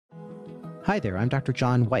Hi there, I'm Dr.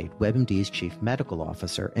 John White, WebMD's Chief Medical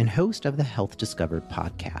Officer and host of the Health Discovered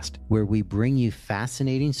podcast, where we bring you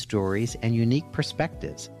fascinating stories and unique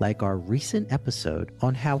perspectives, like our recent episode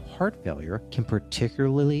on how heart failure can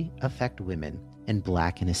particularly affect women in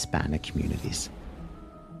Black and Hispanic communities.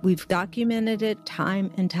 We've documented it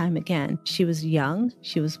time and time again. She was young,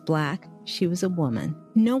 she was Black, she was a woman.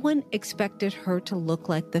 No one expected her to look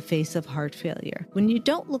like the face of heart failure. When you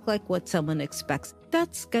don't look like what someone expects,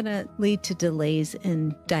 that's going to lead to delays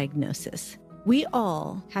in diagnosis. We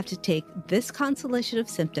all have to take this constellation of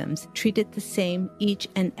symptoms, treat it the same each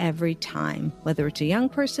and every time, whether it's a young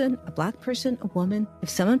person, a Black person, a woman. If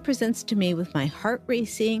someone presents to me with my heart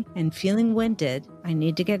racing and feeling winded, I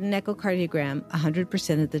need to get an echocardiogram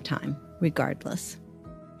 100% of the time, regardless.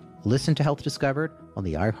 Listen to Health Discovered on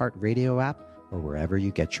the iHeartRadio app or wherever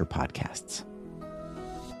you get your podcasts.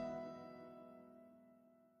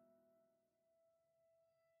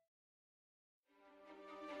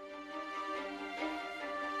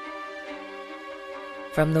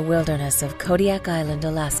 From the wilderness of Kodiak Island,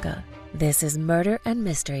 Alaska, this is Murder and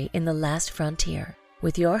Mystery in the Last Frontier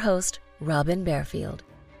with your host, Robin Barefield.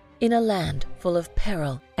 In a land full of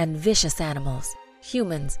peril and vicious animals,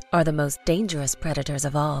 humans are the most dangerous predators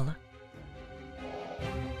of all.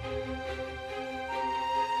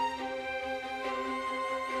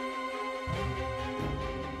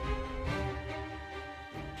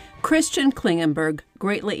 Christian Klengenberg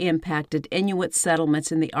greatly impacted Inuit settlements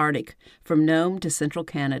in the Arctic, from Nome to central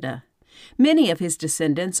Canada. Many of his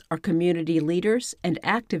descendants are community leaders and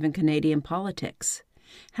active in Canadian politics.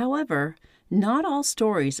 However, not all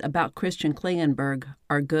stories about Christian Klengenberg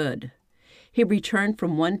are good. He returned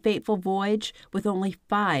from one fateful voyage with only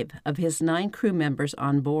 5 of his 9 crew members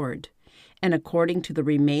on board. And according to the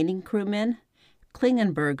remaining crewmen,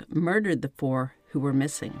 Klengenberg murdered the 4 who were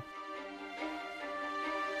missing.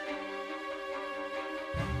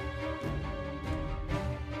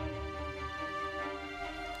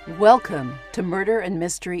 Welcome to Murder and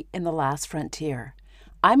Mystery in the Last Frontier.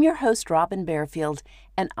 I'm your host, Robin Barefield,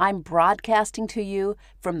 and I'm broadcasting to you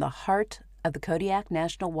from the heart of the Kodiak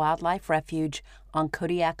National Wildlife Refuge on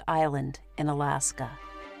Kodiak Island in Alaska.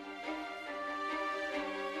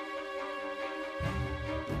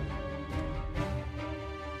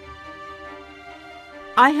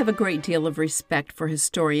 I have a great deal of respect for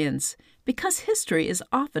historians because history is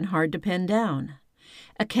often hard to pin down.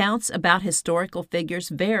 Accounts about historical figures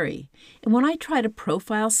vary, and when I try to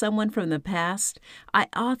profile someone from the past, I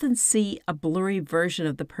often see a blurry version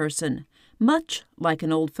of the person, much like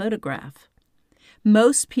an old photograph.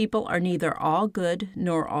 Most people are neither all good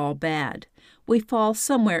nor all bad. We fall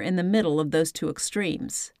somewhere in the middle of those two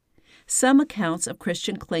extremes. Some accounts of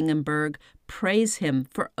Christian Klengenberg praise him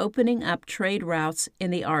for opening up trade routes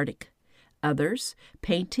in the Arctic. Others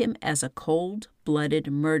paint him as a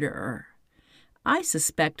cold-blooded murderer. I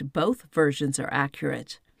suspect both versions are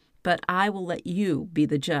accurate, but I will let you be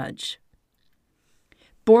the judge.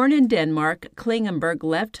 Born in Denmark, Klengenberg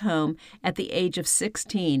left home at the age of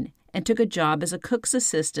 16 and took a job as a cook's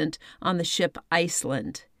assistant on the ship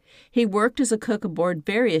Iceland. He worked as a cook aboard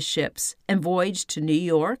various ships and voyaged to New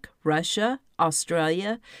York, Russia,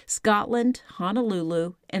 Australia, Scotland,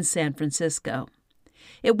 Honolulu, and San Francisco.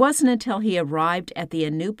 It wasn't until he arrived at the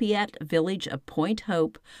Inuit village of Point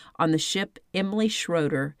Hope on the ship Emily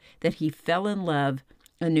Schroeder that he fell in love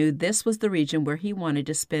and knew this was the region where he wanted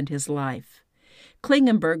to spend his life.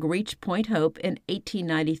 Klengenberg reached Point Hope in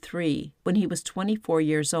 1893 when he was 24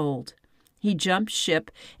 years old. He jumped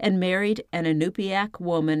ship and married an Inupiaq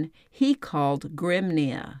woman he called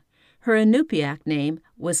Grimnia. Her Inupiaq name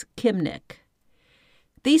was Kimnik.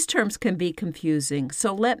 These terms can be confusing,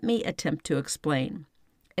 so let me attempt to explain.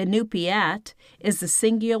 Inupiat is the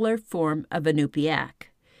singular form of Inupiaq.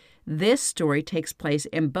 This story takes place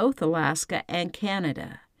in both Alaska and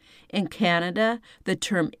Canada. In Canada, the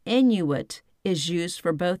term Inuit is used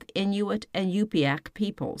for both Inuit and Yup'ik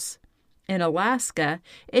peoples. In Alaska,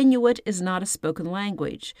 Inuit is not a spoken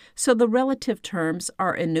language, so the relative terms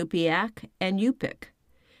are Inupiaq and Yup'ik.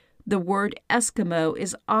 The word Eskimo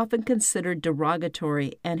is often considered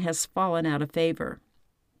derogatory and has fallen out of favor.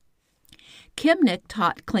 Kimnik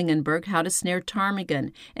taught Klengenberg how to snare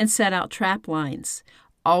ptarmigan and set out trap lines.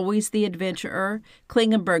 Always the adventurer,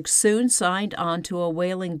 Klengenberg soon signed on to a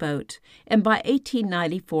whaling boat, and by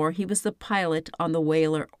 1894 he was the pilot on the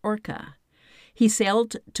whaler Orca. He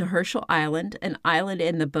sailed to Herschel Island, an island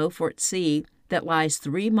in the Beaufort Sea that lies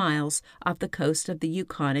 3 miles off the coast of the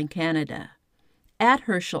Yukon in Canada. At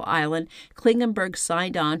Herschel Island, Klengenberg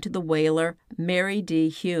signed on to the whaler Mary D.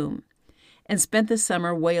 Hume and spent the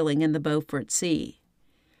summer whaling in the Beaufort Sea.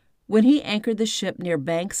 When he anchored the ship near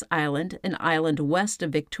Banks Island, an island west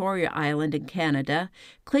of Victoria Island in Canada,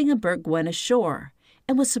 Klengenberg went ashore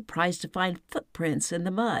and was surprised to find footprints in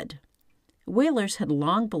the mud. Whalers had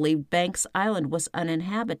long believed Banks Island was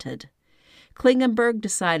uninhabited. Klengenberg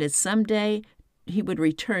decided someday he would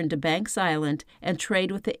return to Banks Island and trade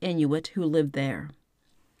with the Inuit who lived there.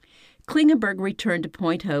 Klengenberg returned to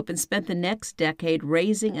Point Hope and spent the next decade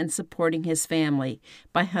raising and supporting his family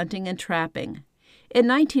by hunting and trapping. In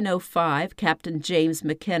 1905, Captain James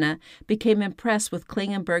McKenna became impressed with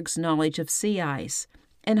Klengenberg's knowledge of sea ice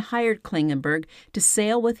and hired Klengenberg to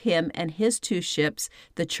sail with him and his two ships,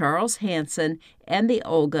 the Charles Hanson and the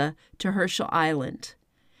Olga, to Herschel Island.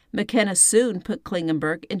 McKenna soon put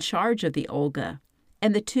Klengenberg in charge of the Olga,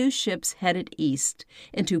 and the two ships headed east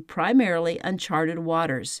into primarily uncharted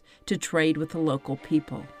waters to trade with the local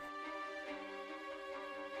people.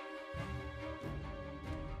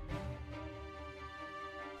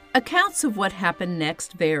 Accounts of what happened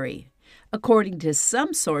next vary. According to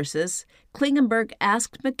some sources, Klengenberg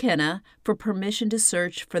asked McKenna for permission to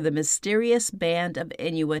search for the mysterious band of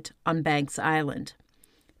Inuit on Banks Island.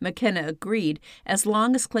 McKenna agreed as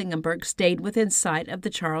long as Klengenberg stayed within sight of the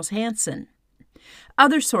Charles Hanson.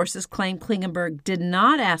 Other sources claim Klengenberg did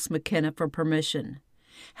not ask McKenna for permission.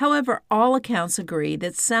 However, all accounts agree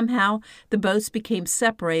that somehow the boats became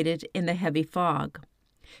separated in the heavy fog.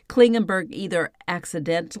 Klengenberg either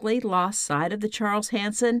accidentally lost sight of the Charles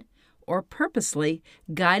Hanson or purposely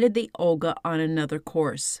guided the Olga on another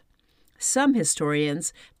course. Some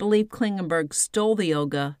historians believe Klengenberg stole the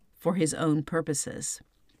Olga for his own purposes.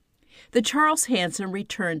 The Charles Hanson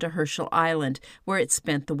returned to Herschel Island, where it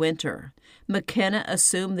spent the winter. McKenna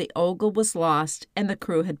assumed the Olga was lost and the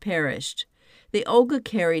crew had perished. The Olga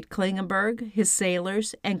carried Klengenberg, his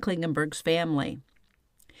sailors, and Klengenberg's family.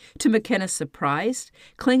 To McKenna's surprise,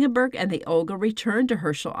 Klengenberg and the Olga returned to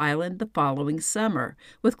Herschel Island the following summer,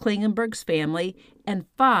 with Klengenberg's family and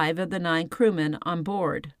 5 of the 9 crewmen on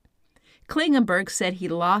board. Klengenberg said he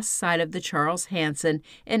lost sight of the Charles Hanson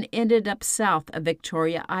and ended up south of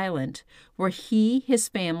Victoria Island, where he, his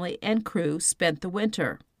family, and crew spent the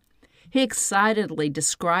winter. He excitedly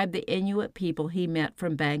described the Inuit people he met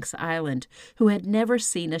from Banks Island, who had never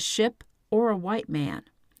seen a ship or a white man.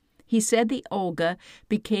 He said the Olga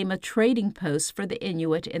became a trading post for the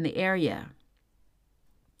Inuit in the area.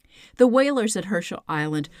 The whalers at Herschel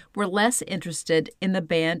Island were less interested in the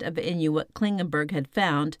band of Inuit Klengenberg had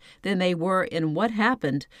found than they were in what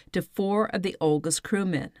happened to 4 of the Olga's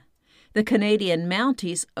crewmen. The Canadian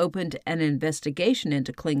Mounties opened an investigation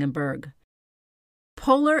into Klengenberg.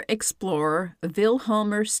 Polar explorer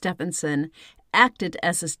Vilhelmer Stephenson acted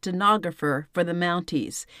as a stenographer for the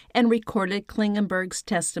Mounties and recorded Klengenberg's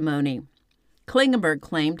testimony. Klengenberg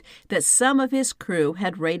claimed that some of his crew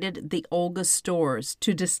had raided the Olga's stores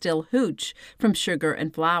to distill hooch from sugar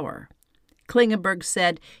and flour. Klengenberg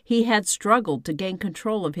said he had struggled to gain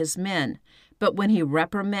control of his men, but when he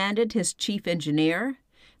reprimanded his chief engineer,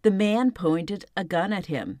 the man pointed a gun at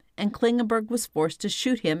him, and Klengenberg was forced to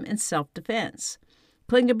shoot him in self-defense.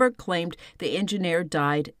 Klengenberg claimed the engineer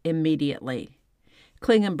died immediately.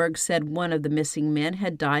 Klengenberg said one of the missing men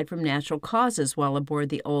had died from natural causes while aboard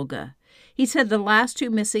the Olga. He said the last 2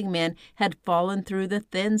 missing men had fallen through the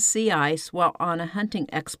thin sea ice while on a hunting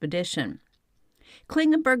expedition.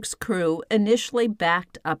 Klengenberg's crew initially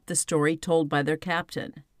backed up the story told by their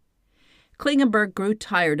captain. Klengenberg grew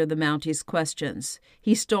tired of the Mounties' questions.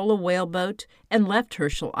 He stole a whaleboat and left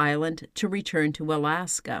Herschel Island to return to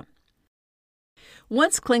Alaska.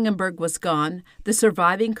 Once Klengenberg was gone, the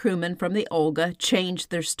surviving crewmen from the Olga changed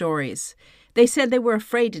their stories. They said they were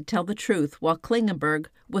afraid to tell the truth while Klengenberg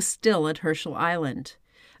was still at Herschel Island.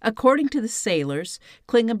 According to the sailors,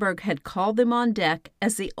 Klengenberg had called them on deck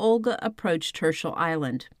as the Olga approached Herschel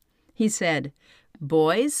Island. He said,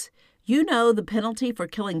 "Boys, you know the penalty for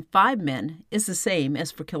killing 5 men is the same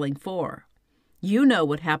as for killing 4. You know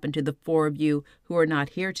what happened to the 4 of you who are not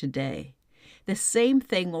here today. The same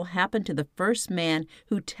thing will happen to the first man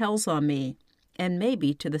who tells on me, and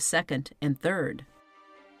maybe to the second and third."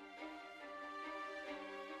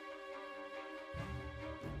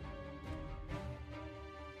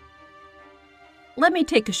 Let me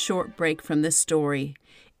take a short break from this story.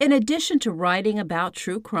 In addition to writing about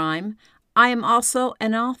true crime, I am also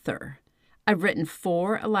an author. I've written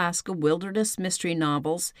 4 Alaska wilderness mystery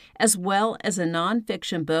novels, as well as a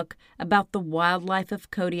nonfiction book about the wildlife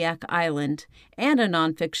of Kodiak Island and a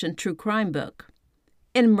nonfiction true crime book.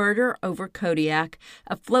 In Murder over Kodiak,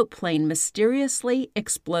 a float plane mysteriously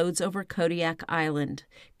explodes over Kodiak Island,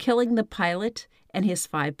 killing the pilot and his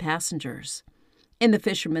 5 passengers. In The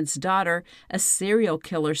Fisherman's Daughter, a serial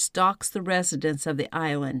killer stalks the residents of the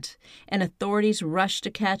island, and authorities rush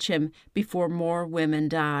to catch him before more women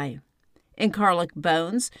die. In Garlic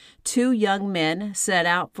Bones, two young men set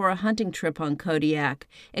out for a hunting trip on Kodiak,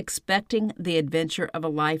 expecting the adventure of a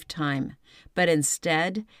lifetime, but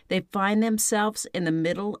instead they find themselves in the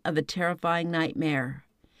middle of a terrifying nightmare.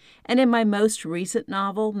 And in my most recent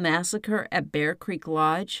novel, Massacre at Bear Creek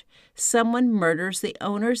Lodge, someone murders the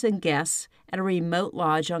owners and guests at a remote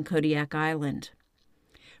lodge on Kodiak Island.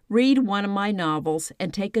 Read one of my novels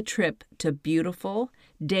and take a trip to beautiful,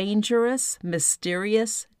 dangerous,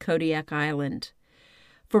 mysterious Kodiak Island.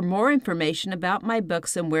 For more information about my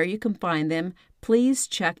books and where you can find them, please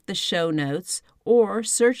check the show notes or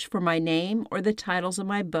search for my name or the titles of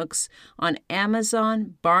my books on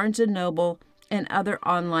Amazon, Barnes & Noble, and other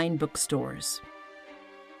online bookstores.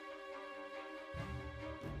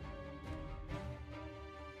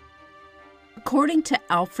 According to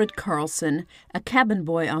Alfred Carlson, a cabin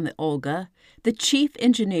boy on the Olga, the chief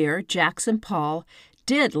engineer, Jackson Paul,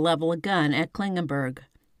 did level a gun at Klengenberg.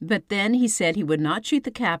 But then he said he would not shoot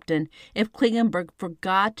the captain if Klengenberg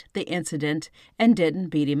forgot the incident and didn't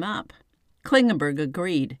beat him up. Klengenberg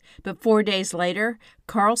agreed, but 4 days later,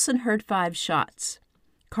 Carlson heard 5 shots.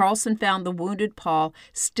 Carlson found the wounded Paul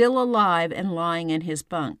still alive and lying in his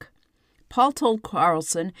bunk. Paul told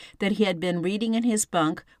Carlson that he had been reading in his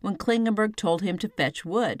bunk when Klengenberg told him to fetch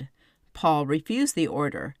wood. Paul refused the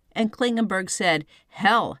order, and Klengenberg said,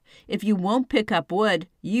 "Hell, if you won't pick up wood,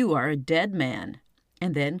 you are a dead man."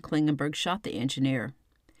 And then Klengenberg shot the engineer.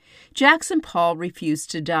 Jackson Paul refused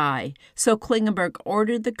to die, so Klengenberg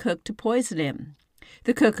ordered the cook to poison him.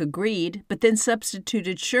 The cook agreed, but then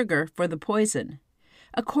substituted sugar for the poison.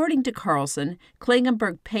 According to Carlson,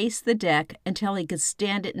 Klengenberg paced the deck until he could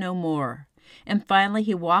stand it no more, and finally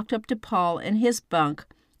he walked up to Paul in his bunk,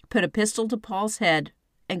 put a pistol to Paul's head,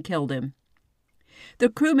 and killed him. The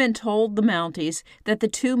crewmen told the Mounties that the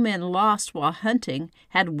 2 men lost while hunting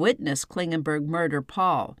had witnessed Klengenberg murder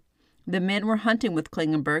Paul. The men were hunting with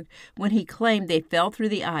Klengenberg when he claimed they fell through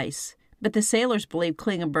the ice, but the sailors believed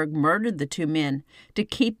Klengenberg murdered the 2 men to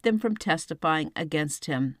keep them from testifying against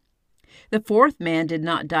him. The 4th man did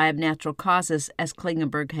not die of natural causes, as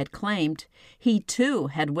Klengenberg had claimed. He, too,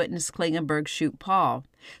 had witnessed Klengenberg shoot Paul,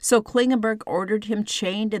 so Klengenberg ordered him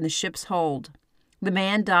chained in the ship's hold. The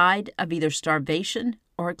man died of either starvation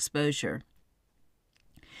or exposure.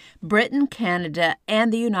 Britain, Canada,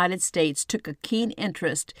 and the United States took a keen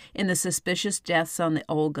interest in the suspicious deaths on the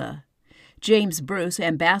Olga. James Bruce,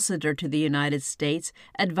 ambassador to the United States,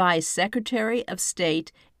 advised Secretary of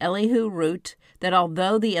State Elihu Root that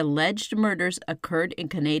although the alleged murders occurred in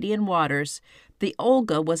Canadian waters, the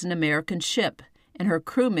Olga was an American ship, and her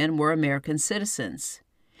crewmen were American citizens.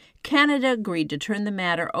 Canada agreed to turn the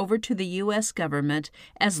matter over to the U.S. government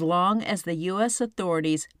as long as the U.S.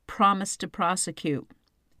 authorities promised to prosecute.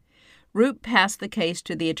 Root passed the case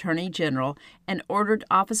to the Attorney General and ordered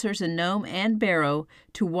officers in Nome and Barrow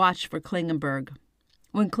to watch for Klengenberg.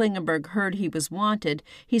 When Klengenberg heard he was wanted,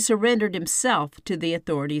 he surrendered himself to the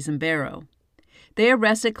authorities in Barrow. They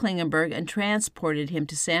arrested Klengenberg and transported him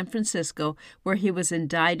to San Francisco, where he was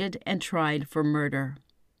indicted and tried for murder.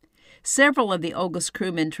 Several of the Olga's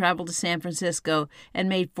crewmen traveled to San Francisco and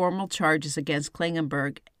made formal charges against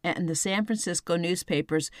Klengenberg, and the San Francisco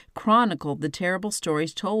newspapers chronicled the terrible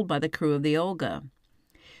stories told by the crew of the Olga.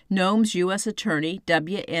 Nome's U.S. Attorney,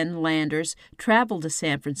 W.N. Landers, traveled to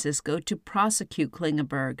San Francisco to prosecute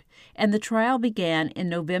Klengenberg, and the trial began in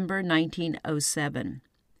November 1907.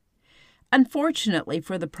 Unfortunately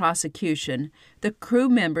for the prosecution, the crew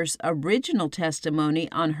members' original testimony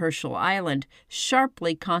on Herschel Island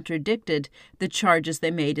sharply contradicted the charges they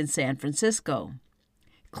made in San Francisco.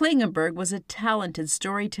 Klengenberg was a talented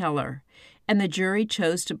storyteller, and the jury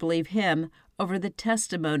chose to believe him over the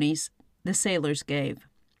testimonies the sailors gave.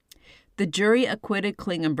 The jury acquitted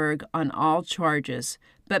Klengenberg on all charges,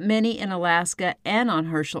 but many in Alaska and on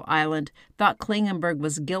Herschel Island thought Klengenberg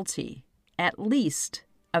was guilty, at least,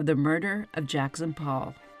 of the murder of Jackson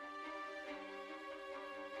Paul.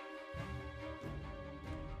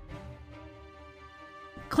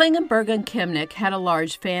 Klengenberg and Kimnick had a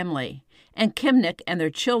large family, and Kimnick and their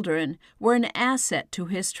children were an asset to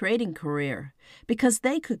his trading career because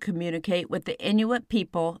they could communicate with the Inuit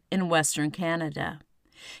people in Western Canada.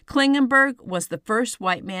 Klengenberg was the first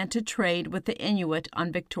white man to trade with the Inuit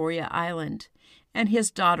on Victoria Island, and his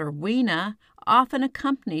daughter Weena often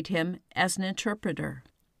accompanied him as an interpreter.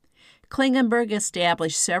 Klengenberg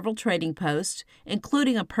established several trading posts,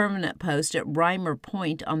 including a permanent post at Reimer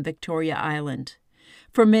Point on Victoria Island.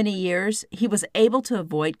 For many years, he was able to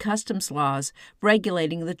avoid customs laws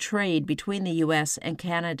regulating the trade between the U.S. and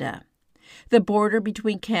Canada. The border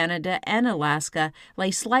between Canada and Alaska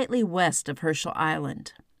lay slightly west of Herschel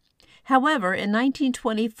Island. However, in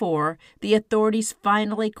 1924, the authorities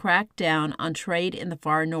finally cracked down on trade in the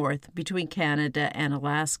far north between Canada and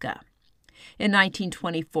Alaska. In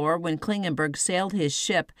 1924, when Klengenberg sailed his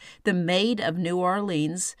ship, the Maid of New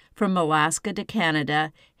Orleans, from Alaska to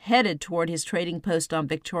Canada, headed toward his trading post on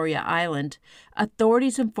Victoria Island,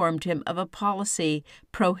 authorities informed him of a policy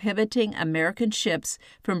prohibiting American ships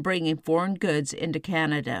from bringing foreign goods into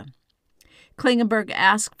Canada. Klengenberg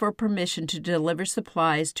asked for permission to deliver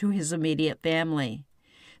supplies to his immediate family.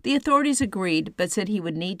 The authorities agreed, but said he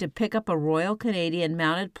would need to pick up a Royal Canadian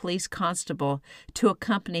Mounted Police constable to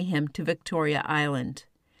accompany him to Victoria Island.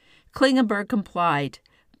 Klengenberg complied,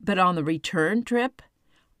 but on the return trip,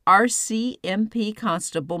 RCMP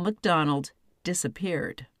Constable MacDonald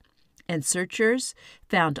disappeared, and searchers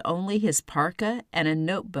found only his parka and a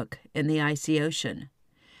notebook in the icy ocean.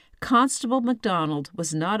 Constable MacDonald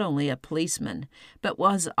was not only a policeman, but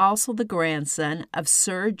was also the grandson of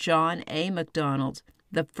Sir John A. Macdonald,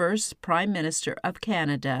 the first Prime Minister of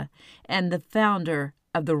Canada and the founder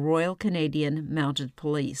of the Royal Canadian Mounted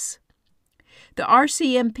Police. The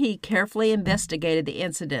RCMP carefully investigated the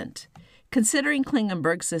incident. Considering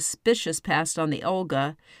Klengenberg's suspicious past on the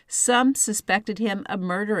Olga, some suspected him of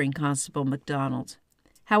murdering Constable MacDonald.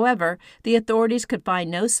 However, the authorities could find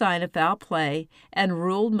no sign of foul play and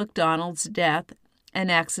ruled MacDonald's death an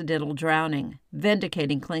accidental drowning,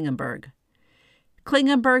 vindicating Klengenberg.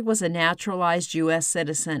 Klengenberg was a naturalized U.S.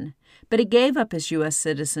 citizen, but he gave up his U.S.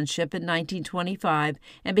 citizenship in 1925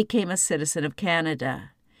 and became a citizen of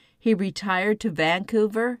Canada. He retired to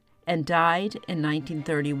Vancouver and died in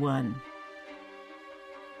 1931.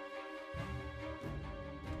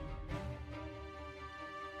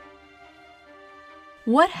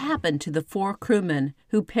 What happened to the 4 crewmen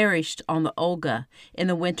who perished on the Olga in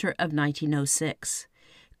the winter of 1906?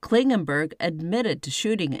 Klengenberg admitted to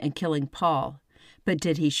shooting and killing Paul, but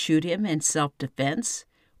did he shoot him in self-defense,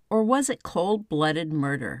 or was it cold-blooded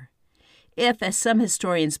murder? If, as some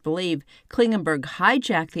historians believe, Klengenberg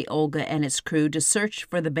hijacked the Olga and its crew to search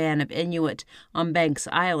for the band of Inuit on Banks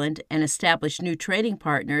Island and establish new trading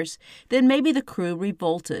partners, then maybe the crew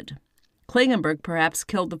revolted. Klengenberg perhaps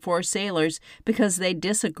killed the 4 sailors because they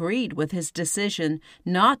disagreed with his decision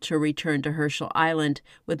not to return to Herschel Island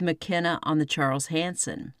with McKenna on the Charles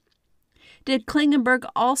Hanson. Did Klengenberg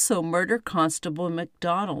also murder Constable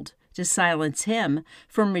MacDonald to silence him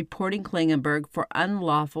from reporting Klengenberg for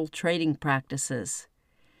unlawful trading practices?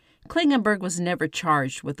 Klengenberg was never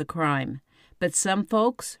charged with the crime, but some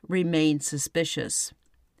folks remained suspicious.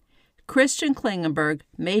 Christian Klengenberg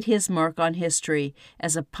made his mark on history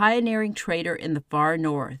as a pioneering trader in the far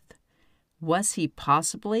north. Was he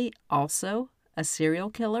possibly also a serial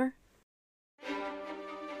killer?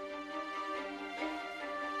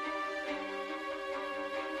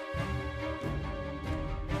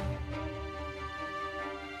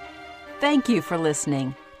 Thank you for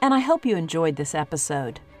listening, and I hope you enjoyed this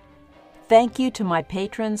episode. Thank you to my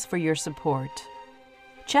patrons for your support.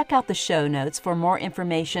 Check out the show notes for more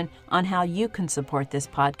information on how you can support this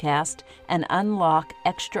podcast and unlock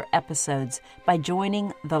extra episodes by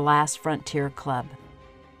joining the Last Frontier Club.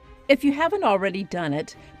 If you haven't already done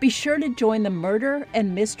it, be sure to join the Murder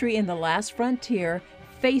and Mystery in the Last Frontier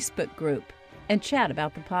Facebook group and chat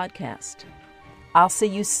about the podcast. I'll see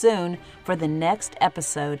you soon for the next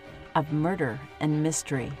episode of Murder and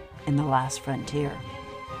Mystery in the Last Frontier.